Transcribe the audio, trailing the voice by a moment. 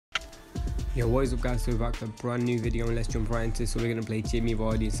Yo, what is up guys, so we're back with a brand new video and let's jump right into it. So we're going to play Jamie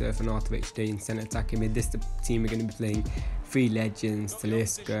Vardy and Surf and Arthur today in centre attacking mid. This is the team we're going to be playing. 3 legends,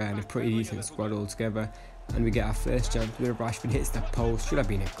 Talisca and a pretty decent squad altogether. And we get our first chance where Rashford hits the post. Should have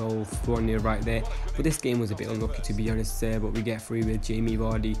been a goal, 4-0 right there. But this game was a bit unlucky to be honest, but we get through with Jamie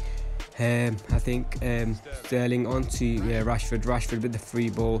Vardy. I think Sterling onto Rashford with the free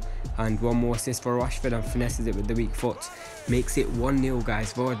ball, and one more assist for Rashford and finesses it with the weak foot. Makes it 1-0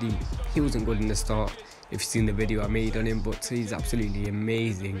 guys. Vardy, he wasn't good in the start if you've seen the video I made on him, but he's absolutely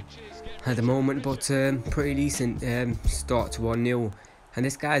amazing at the moment. But pretty decent start to 1-0. And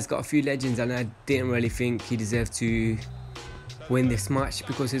this guy's got a few legends and I didn't really think he deserved to win this match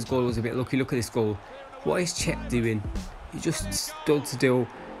because his goal was a bit lucky. Look at this goal. What is Cech doing? He just stood still,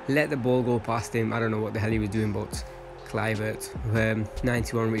 let the ball go past him. I don't know what the hell he was doing, but Kluivert,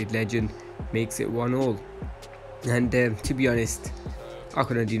 91 rated legend, makes it 1-1. And to be honest, I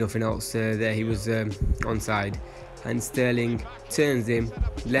couldn't do nothing else there. He was onside, and Sterling turns him,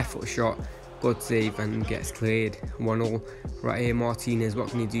 left foot shot, good save and gets cleared. 1-1 right here. Martinez, what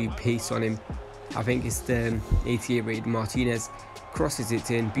can he do? Pace on him. I think it's the 88 rated Martinez, crosses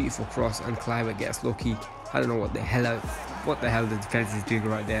it in, beautiful cross, and Kluivert gets lucky. I don't know what the hell the defense is doing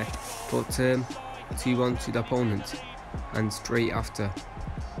right there, but 2-1 to the opponent. And straight after,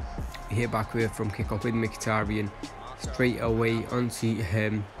 we hit back with from kick off with Mkhitariyan, straight away onto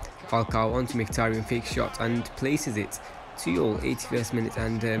Falcao, onto Mkhitariyan, fake shot and places it 2-0, 81st minute,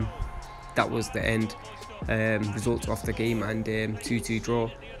 and that was the end result of the game, and 2-2 draw.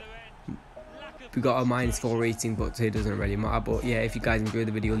 We got a -4 rating, but it doesn't really matter. But yeah, if you guys enjoyed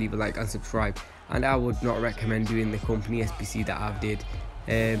the video, leave a like and subscribe. And I would not recommend doing the company SBC that I've did.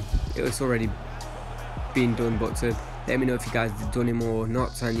 It was already been done, but let me know if you guys have done it or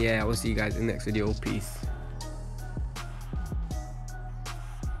not. And yeah, I will see you guys in the next video. Peace.